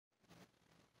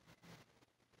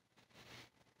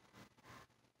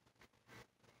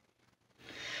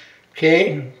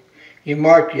Okay, you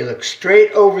mark, you look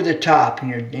straight over the top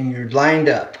and you're lined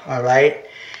up, all right?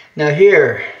 Now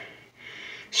here,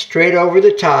 straight over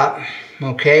the top,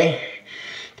 okay?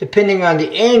 Depending on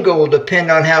the angle will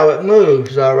depend on how it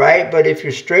moves, all right? But if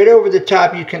you're straight over the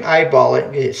top, you can eyeball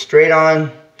it, get it straight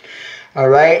on, all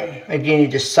right? Again, you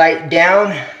just sight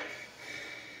down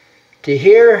to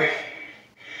here.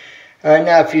 All right,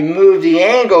 now if you move the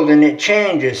angle, then it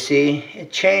changes, see?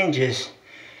 It changes.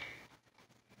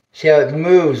 See how it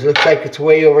moves? It looks like it's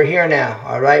way over here now,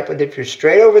 all right? But if you're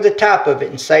straight over the top of it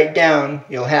and sight down,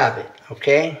 you'll have it,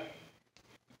 okay?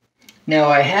 Now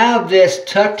I have this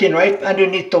tucked in right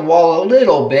underneath the wall a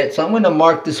little bit, so I'm going to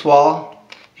mark this wall.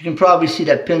 You can probably see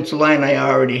that pencil line I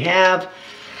already have.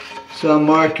 So I'm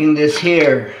marking this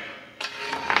here.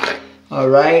 All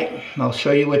right, I'll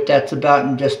show you what that's about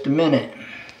in just a minute.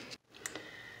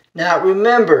 Now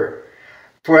remember,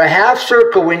 for a half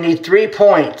circle we need 3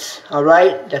 points, all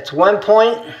right? That's 1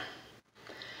 point,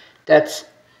 that's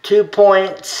 2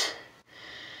 points,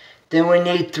 then we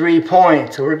need 3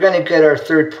 points. So we're going to get our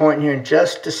third point here in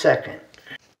just a second.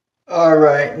 All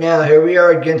right, now here we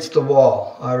are against the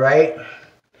wall, all right?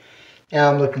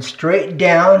 Now I'm looking straight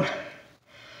down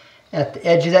at the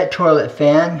edge of that toilet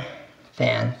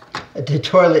at the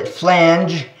toilet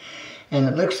flange, and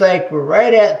it looks like we're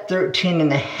right at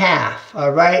 13.5,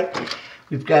 all right?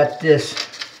 We've got this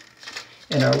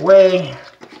in our way,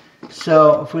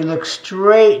 so if we look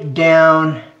straight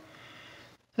down,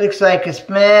 looks like it's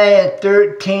at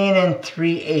 13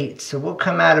 3/8, so we'll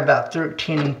come out about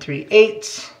 13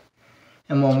 3/8,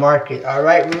 and we'll mark it, all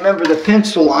right? Remember the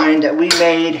pencil line that we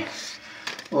made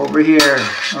over here,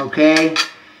 okay?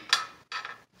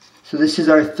 So this is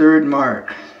our third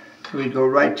mark. So we go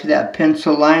right to that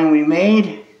pencil line we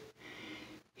made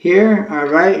here, all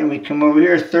right, and we come over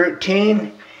here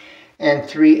 13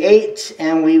 3/8,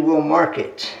 and we will mark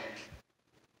it.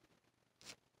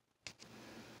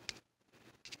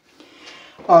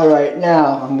 All right,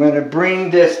 now I'm going to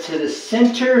bring this to the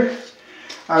center.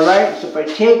 All right, so if I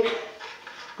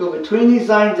go between these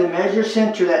lines and measure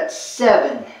center, that's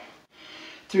 7.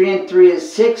 3 and 3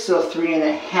 is 6, so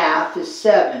 3.5 is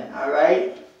 7, all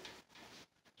right?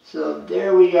 So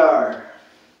there we are.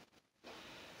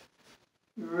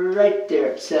 Right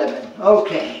there at 7.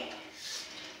 Okay.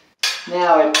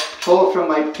 Now I pull from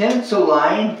my pencil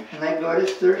line and I go to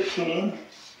 13.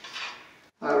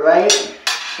 All right.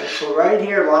 I go right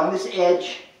here along this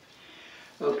edge.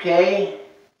 Okay.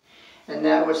 And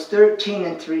that was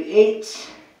 13 3/8.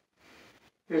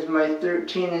 Here's my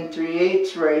 13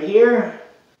 3/8 right here.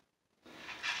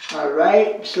 All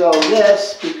right. So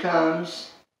this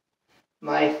becomes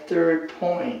my third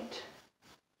point.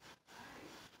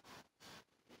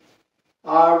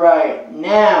 All right,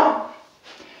 now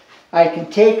I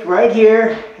can take right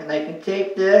here and I can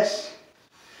take this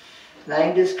and I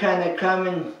can just kind of come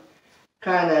and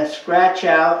kind of scratch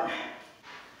out,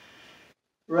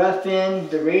 rough in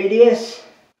the radius.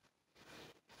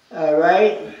 All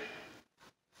right,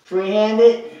 freehand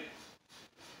it.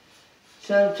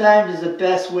 Sometimes is the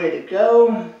best way to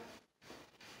go.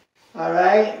 All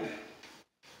right.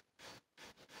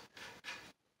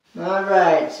 All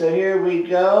right, so here we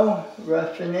go,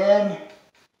 roughing in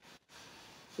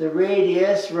the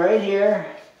radius right here.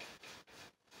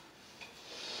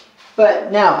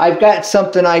 But now I've got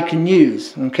something I can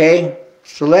use, okay?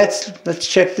 So let's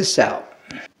check this out.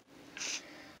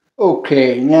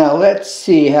 Okay, now let's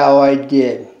see how I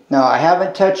did. Now I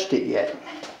haven't touched it yet.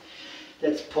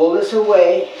 Let's pull this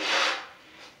away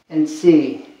and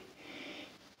see.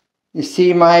 You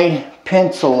see my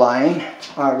pencil line,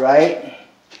 all right?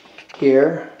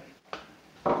 Here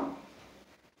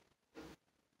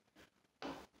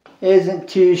isn't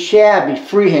too shabby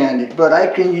free-handed, but I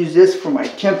can use this for my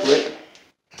template.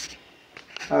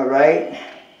 All right,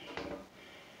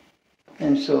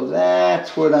 and so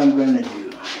that's what I'm going to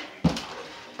do.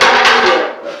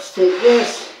 So let's take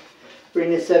this, bring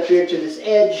this up here to this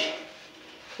edge.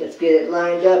 Let's get it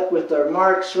lined up with our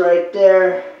marks right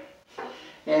there,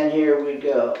 and here we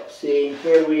go. See,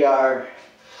 here we are.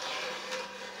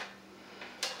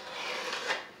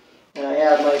 And I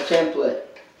have my template.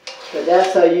 But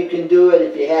that's how you can do it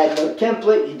if you had no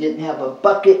template, you didn't have a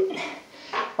bucket.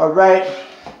 Alright,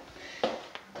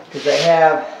 because I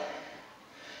have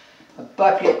a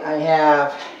bucket, I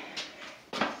have,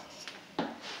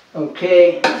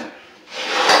 okay,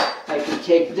 I can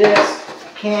take this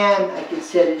can, I can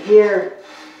set it here,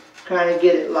 kind of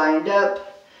get it lined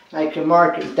up, I can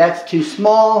mark it. That's too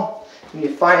small, and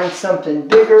you find something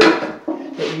bigger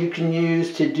that you can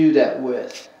use to do that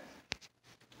with.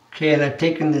 Okay, and I've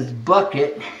taken this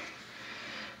bucket,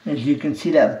 as you can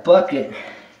see that bucket,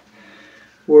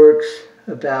 works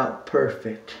about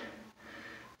perfect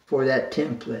for that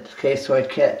template. Okay, so I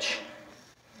catch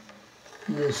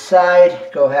this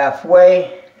side, go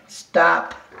halfway,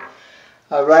 stop.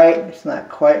 All right, it's not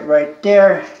quite right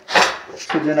there.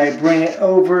 So then I bring it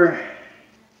over.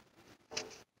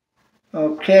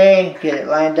 Okay, get it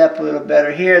lined up a little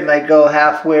better here. Then I go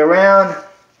halfway around.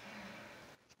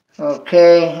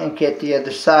 Okay, and get the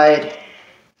other side.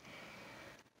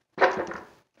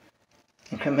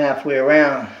 And come halfway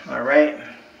around, all right?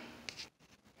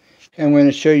 I'm going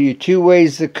to show you two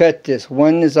ways to cut this.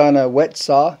 One is on a wet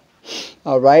saw,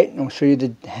 all right? I'll show you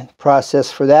the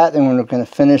process for that. Then we're going to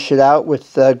finish it out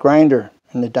with the grinder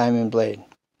and the diamond blade.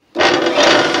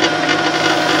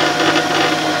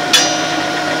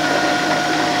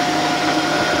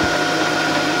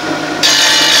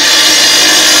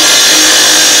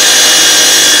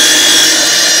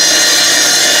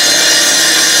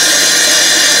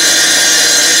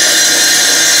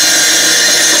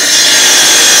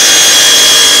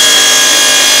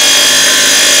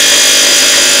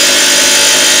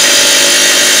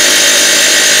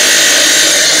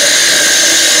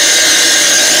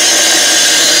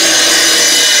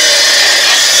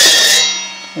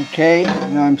 Okay,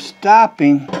 now I'm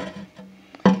stopping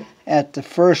at the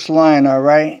first line, all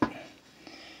right?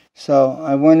 So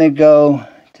I want to go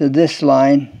to this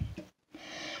line,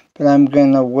 but I'm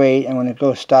going to wait. I'm going to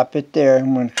go stop it there.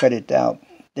 I'm going to cut it out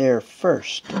there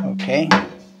first, okay?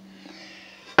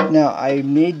 Now I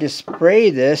need to spray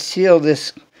this, seal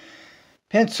this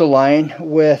pencil line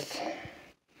with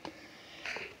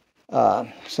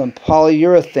some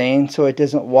polyurethane so it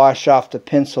doesn't wash off the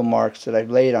pencil marks that I've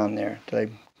laid on there.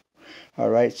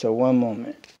 Alright, so one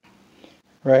moment.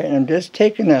 Right, and I'm just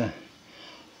taking a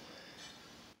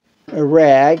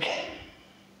rag.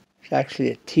 It's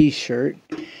actually a t-shirt.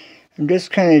 I'm just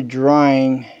kind of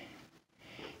drying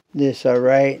this,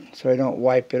 alright, so I don't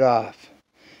wipe it off.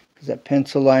 Because that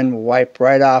pencil line will wipe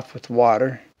right off with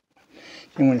water.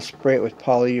 I'm going to spray it with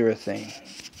polyurethane.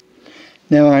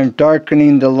 Now I'm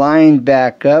darkening the line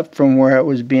back up from where it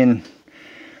was being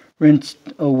rinsed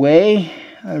away,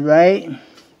 alright.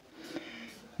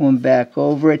 One back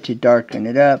over it to darken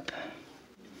it up.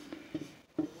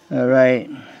 Alright.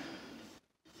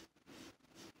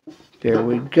 There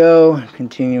we go.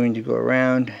 Continuing to go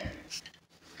around.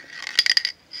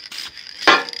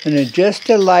 And just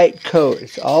a light coat.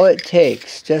 It's all it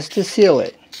takes just to seal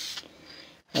it.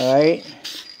 Alright.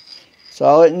 That's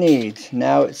all it needs.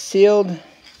 Now it's sealed.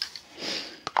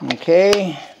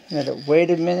 Okay. Let it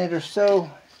wait a minute or so.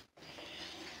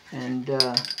 And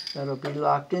that'll be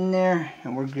locked in there,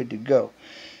 and we're good to go.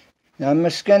 Now I'm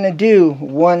just going to do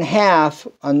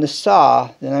 1/2 on the saw,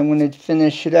 then I'm going to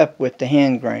finish it up with the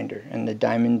hand grinder and the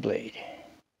diamond blade.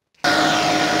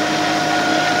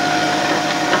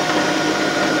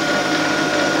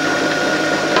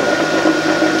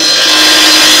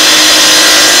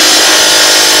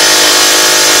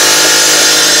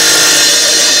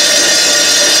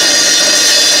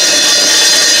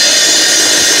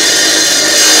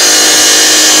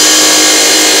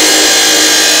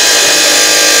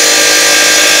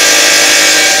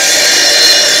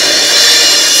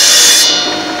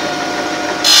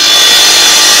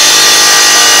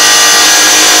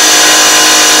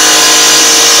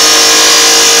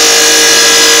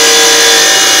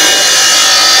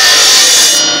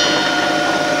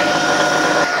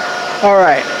 All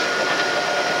right.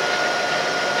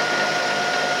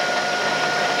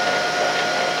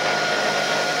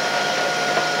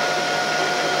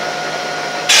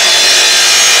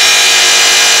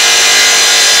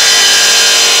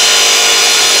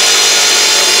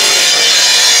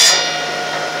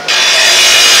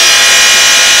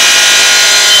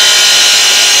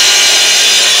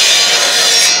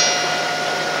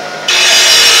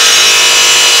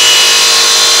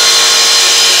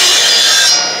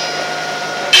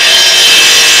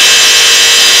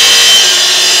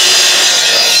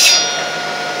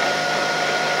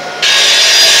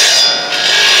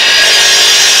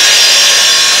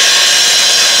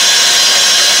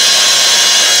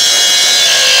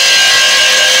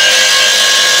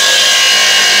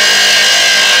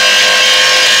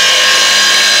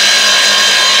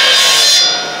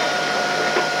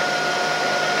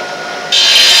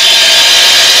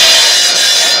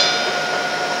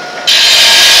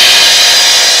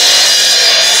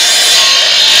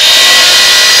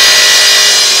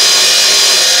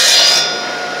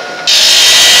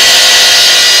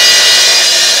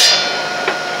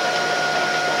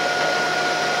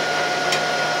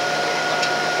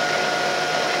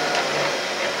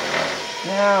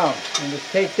 Now, I'm going to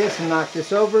take this and knock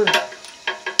this over.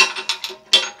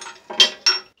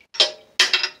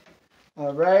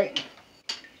 All right.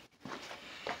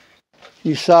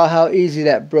 You saw how easy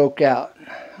that broke out.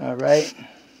 All right.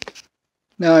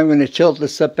 Now I'm going to tilt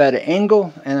this up at an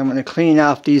angle, and I'm going to clean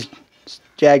off these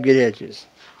jagged edges.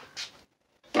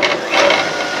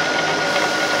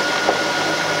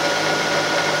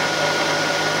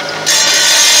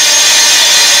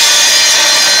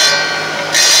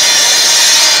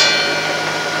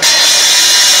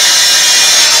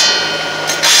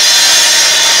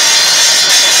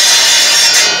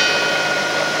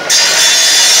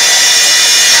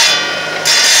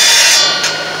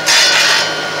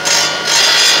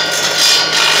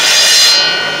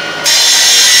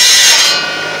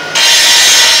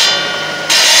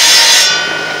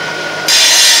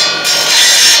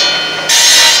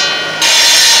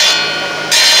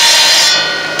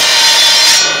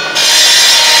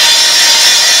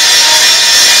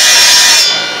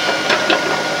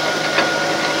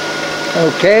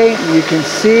 Okay, you can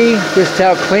see just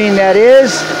how clean that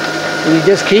is. And you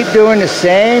just keep doing the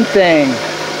same thing.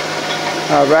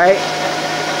 All right.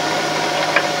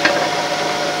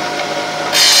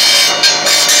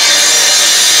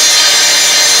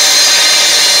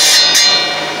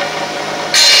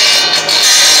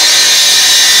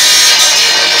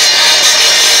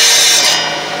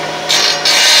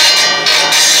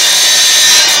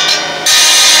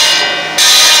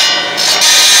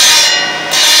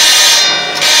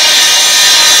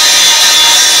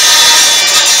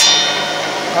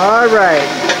 All right,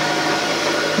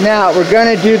 now we're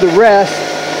going to do the rest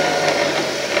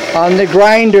on the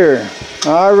grinder.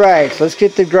 All right, so let's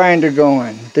get the grinder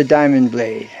going, the diamond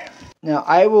blade. Now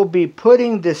I will be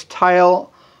putting this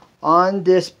tile on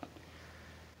this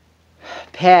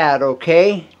pad,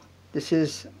 okay? This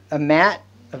is a mat,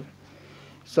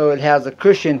 so it has a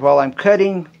cushion while I'm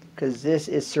cutting, because this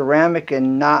is ceramic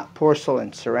and not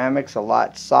porcelain. Ceramic's a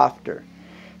lot softer.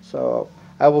 So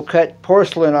I will cut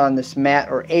porcelain on this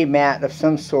mat, or a mat of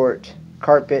some sort,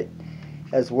 carpet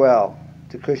as well,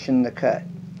 to cushion the cut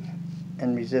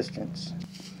and resistance.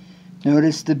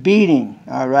 Notice the beading,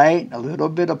 all right? A little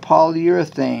bit of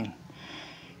polyurethane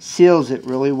seals it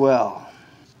really well.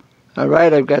 All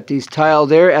right, I've got these tile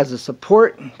there as a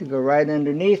support to go right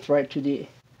underneath, right to the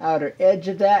outer edge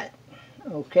of that,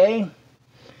 okay,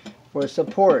 for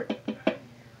support.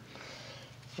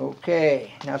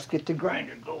 Okay, now let's get the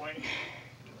grinder going.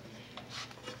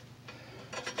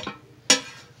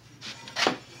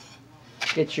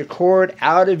 Get your cord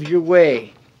out of your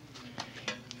way,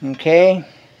 okay?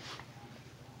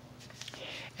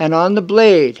 And on the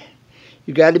blade,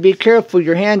 you got to be careful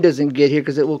your hand doesn't get here,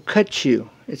 because it will cut you.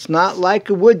 It's not like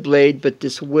a wood blade, but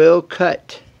this will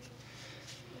cut.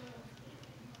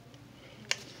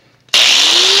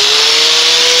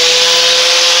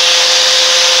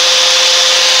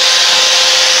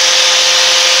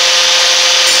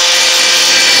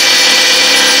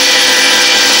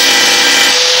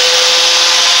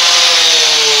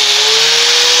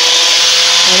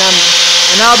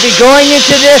 And I'll be going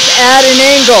into this at an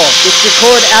angle. Get your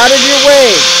cord out of your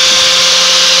way.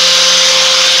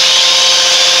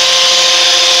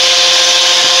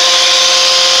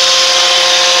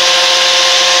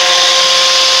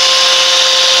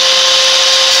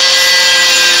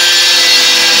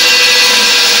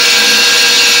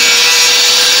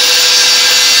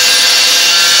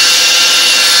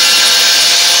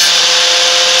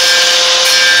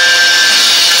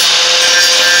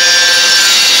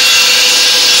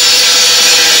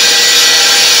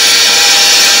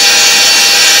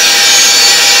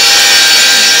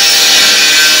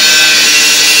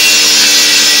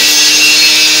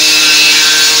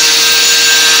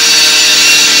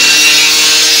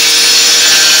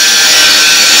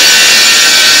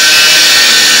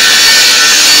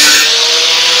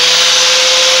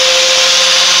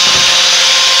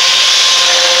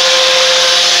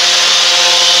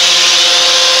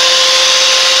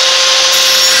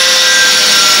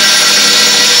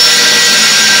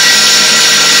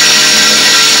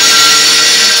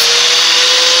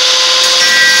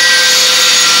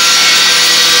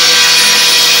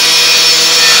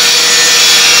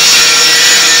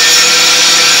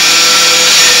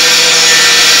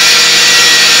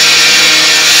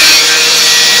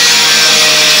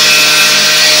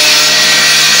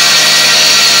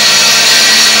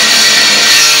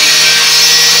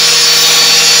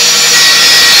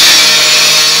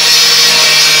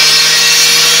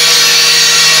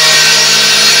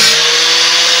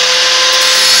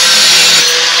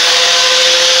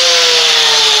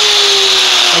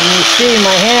 See,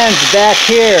 my hand's back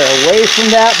here, away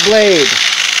from that blade.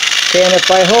 Okay, and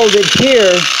if I hold it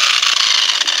here,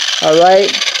 all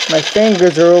right, my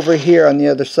fingers are over here on the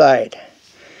other side.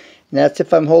 And that's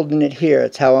if I'm holding it here.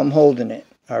 That's how I'm holding it.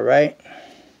 Alright?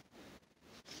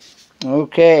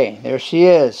 Okay, there she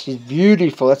is. She's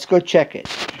beautiful. Let's go check it.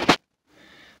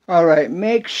 Alright,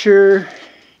 make sure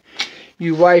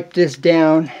you wipe this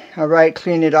down. Alright,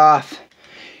 clean it off.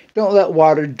 Don't let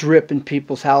water drip in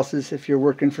people's houses if you're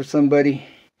working for somebody.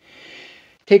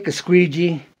 Take a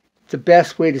squeegee. It's the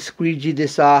best way to squeegee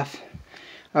this off.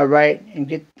 Alright,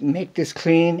 and make this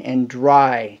clean and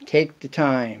dry. Take the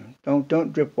time.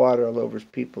 Don't drip water all over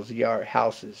people's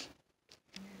houses.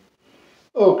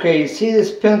 Okay, you see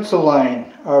this pencil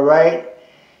line, alright?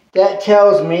 That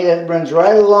tells me that it runs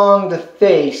right along the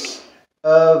face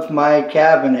of my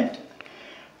cabinet.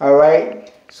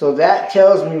 Alright, so that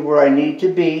tells me where I need to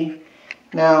be.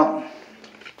 Now,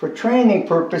 for training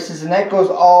purposes, and that goes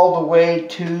all the way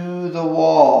to the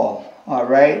wall.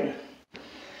 Alright?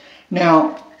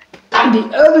 Now, the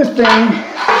other thing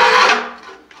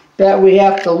that we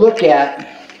have to look at,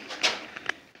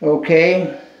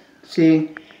 okay,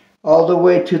 see, all the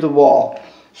way to the wall.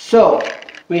 So,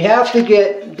 we have to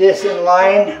get this in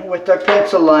line with our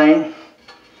pencil line.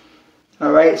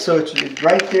 Alright, so it's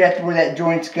right there at where that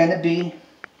joint's going to be.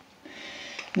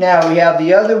 Now, we have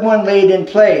the other one laid in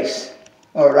place.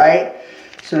 Alright,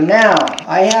 so now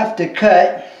I have to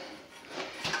cut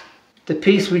the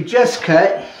piece we just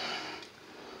cut.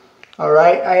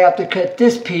 Alright, I have to cut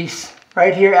this piece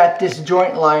right here at this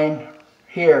joint line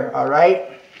here.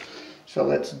 Alright, so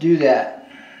let's do that.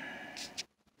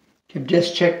 I've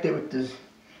just checked it with this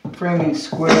framing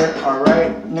square.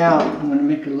 Alright, now I'm going to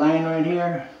make a line right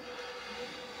here.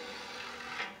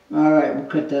 Alright, we'll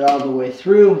cut that all the way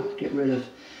through. Get rid of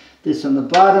this on the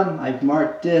bottom. I've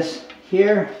marked this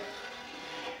here.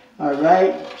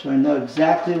 Alright, so I know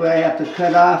exactly what I have to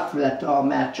cut off for that to all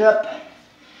match up.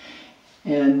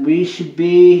 And we should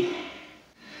be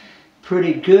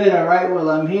pretty good. Alright, while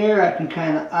I'm here, I can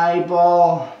kind of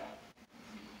eyeball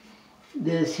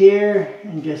this here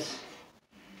and just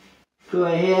go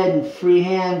ahead and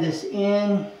freehand this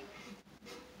in.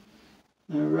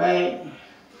 Alright.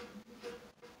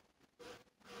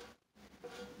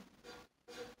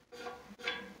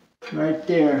 Right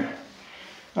there.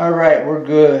 Alright, we're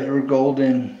good. We're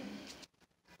golden.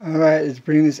 Alright, let's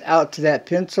bring this out to that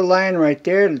pencil line right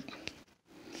there.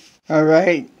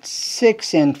 Alright,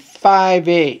 6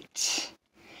 5/8.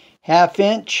 Half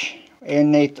inch,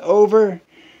 1/8 over,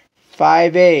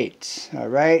 5/8.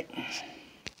 Alright.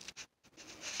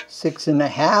 6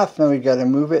 1/2. Now we got to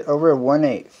move it over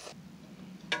 1/8.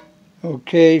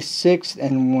 Okay, 6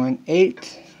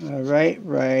 1/8. Alright,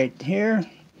 right here.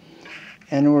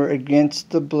 And we're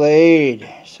against the blade.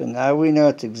 So now we know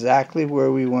it's exactly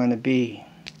where we want to be.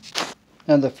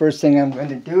 Now the first thing I'm going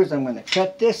to do is I'm going to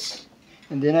cut this.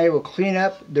 And then I will clean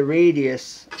up the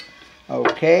radius.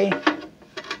 Okay.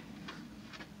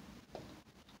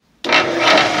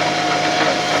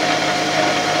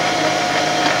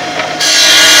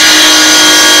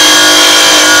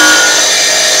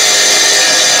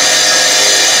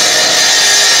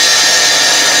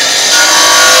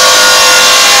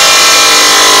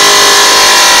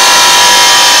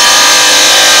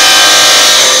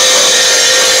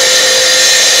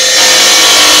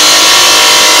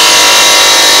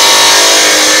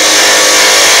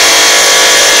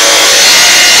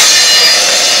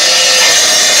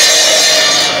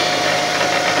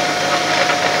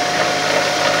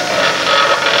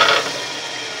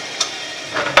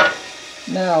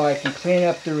 Now I can clean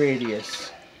up the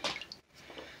radius.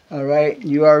 Alright,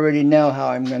 you already know how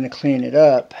I'm going to clean it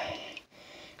up.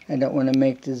 I don't want to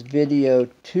make this video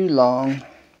too long.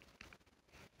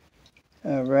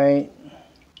 Alright.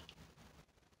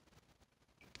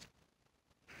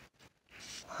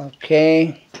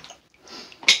 Okay.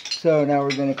 So now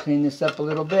we're going to clean this up a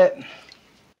little bit.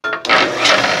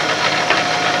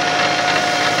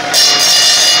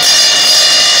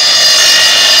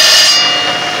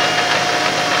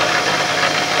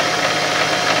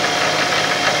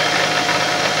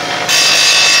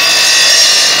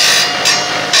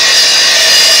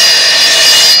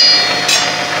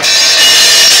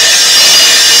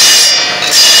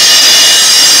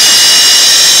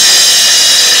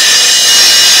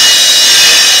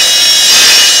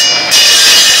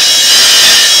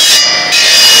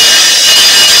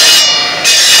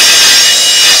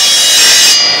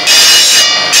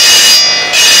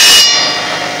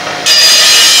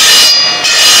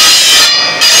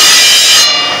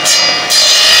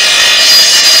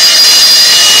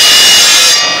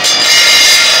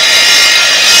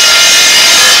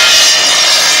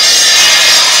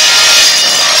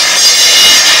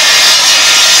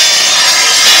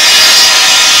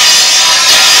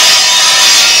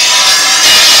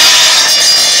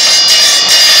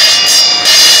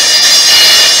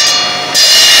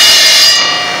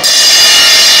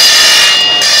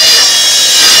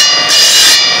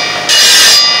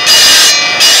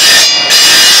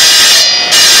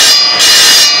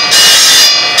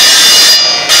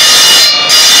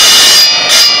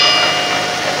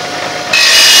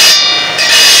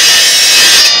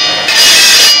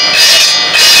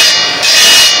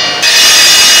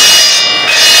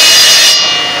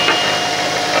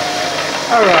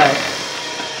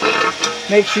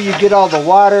 Make sure you get all the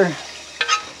water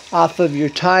off of your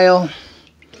tile.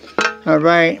 All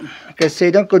right. Like I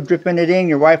say, don't go dripping it in.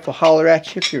 Your wife will holler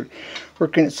at you if you're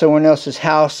working at someone else's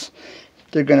house.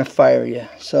 They're gonna fire you.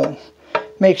 So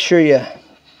make sure your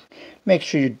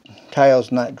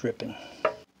tile's not dripping.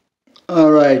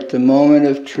 All right, the moment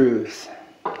of truth.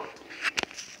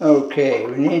 Okay,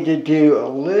 we need to do a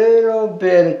little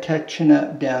bit of touching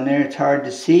up down there. It's hard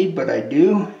to see, but I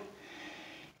do.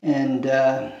 And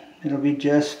it'll be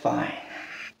just fine.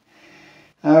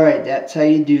 All right, that's how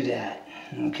you do that.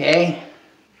 Okay.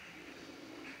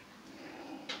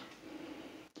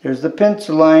 There's the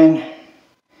pencil line.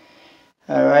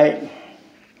 All right.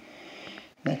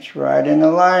 That's right in the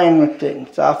line with it.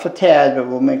 It's off a tad, but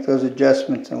we'll make those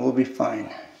adjustments and we'll be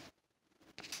fine.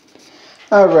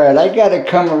 Alright, I gotta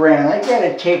come around. I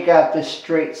gotta take out this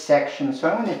straight section. So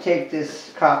I'm gonna take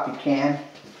this coffee can.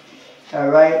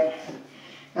 Alright.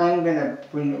 I'm gonna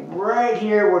bring it right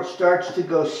here where it starts to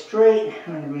go straight.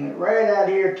 I'm gonna bring it right out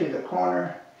here to the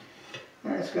corner.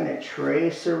 I'm just gonna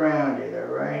trace around it,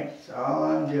 alright? That's all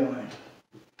I'm doing.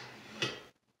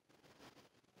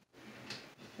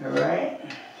 Alright?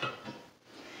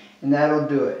 And that'll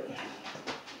do it.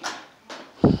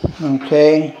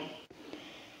 Okay?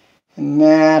 And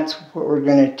that's what we're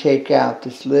going to take out,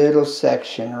 this little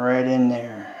section right in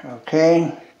there,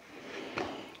 okay?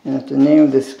 And if the name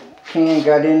of this can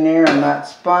got in there, I'm not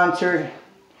sponsored.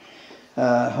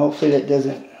 Hopefully that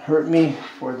doesn't hurt me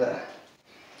for the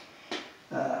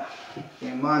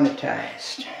being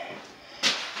monetized.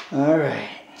 Alright.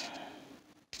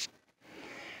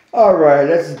 Alright,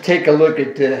 let's take a look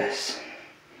at this.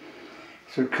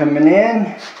 So coming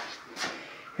in,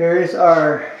 here's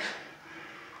our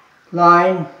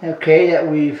line, okay, that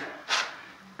we've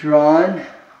drawn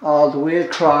all the way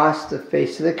across the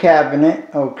face of the cabinet,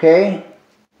 okay.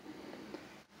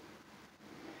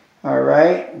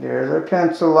 Alright, there's our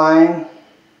pencil line.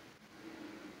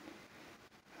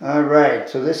 Alright,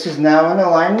 so this is now in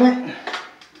alignment,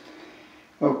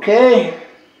 okay.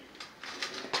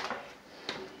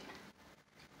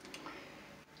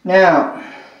 Now,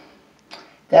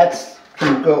 that's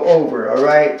going to go over,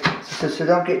 alright? So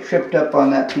don't get tripped up on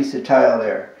that piece of tile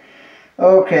there.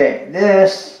 Okay,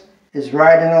 this is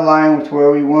right in a line with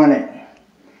where we want it.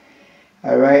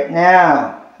 Alright,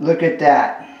 now, look at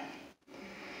that.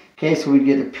 Okay, so we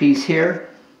get a piece here,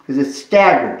 because it's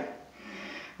staggered.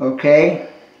 Okay?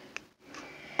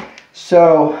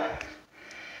 So,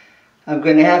 I'm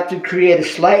going to have to create a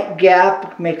slight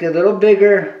gap, make it a little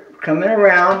bigger, coming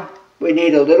around. We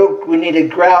need a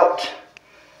grout,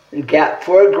 a gap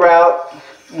for a grout,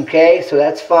 okay, so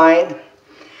that's fine.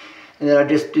 And then I'll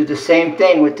just do the same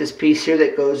thing with this piece here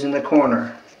that goes in the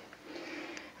corner.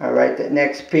 Alright, that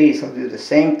next piece, I'll do the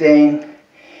same thing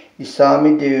you saw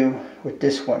me do with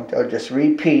this one. I'll just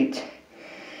repeat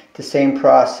the same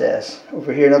process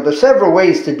over here. Now, there's several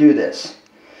ways to do this.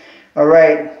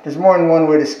 Alright, there's more than one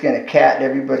way to skin a cat.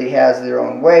 Everybody has their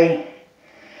own way.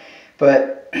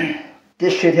 But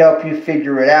this should help you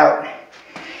figure it out.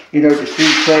 You know, just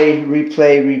replay,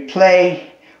 replay,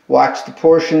 replay. Watch the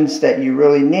portions that you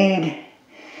really need.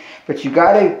 But you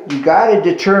gotta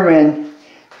determine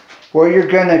where you're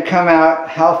gonna come out,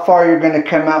 how far you're gonna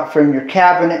come out from your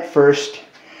cabinet first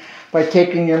by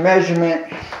taking your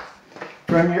measurement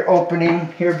from your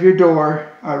opening here of your door,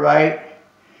 alright?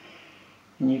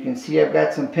 And you can see I've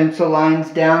got some pencil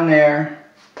lines down there.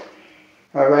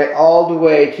 Alright, all the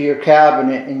way to your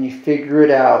cabinet, and you figure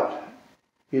it out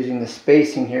using the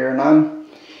spacing here. And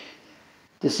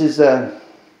this is a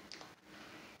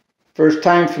first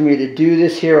time for me to do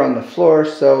this here on the floor,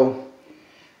 so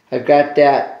I've got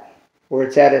that where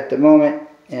it's at the moment,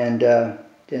 and then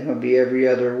it'll be every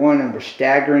other one, and we're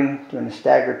staggering, doing a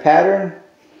staggered pattern.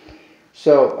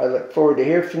 So I look forward to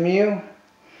hear from you.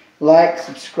 Like,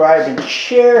 subscribe, and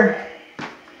share.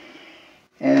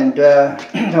 And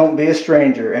don't be a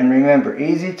stranger. And remember,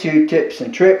 easy 2 tips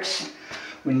and tricks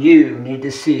when you need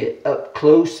to see it up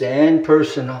close and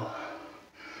personal.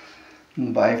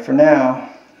 Bye for now.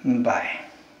 Bye.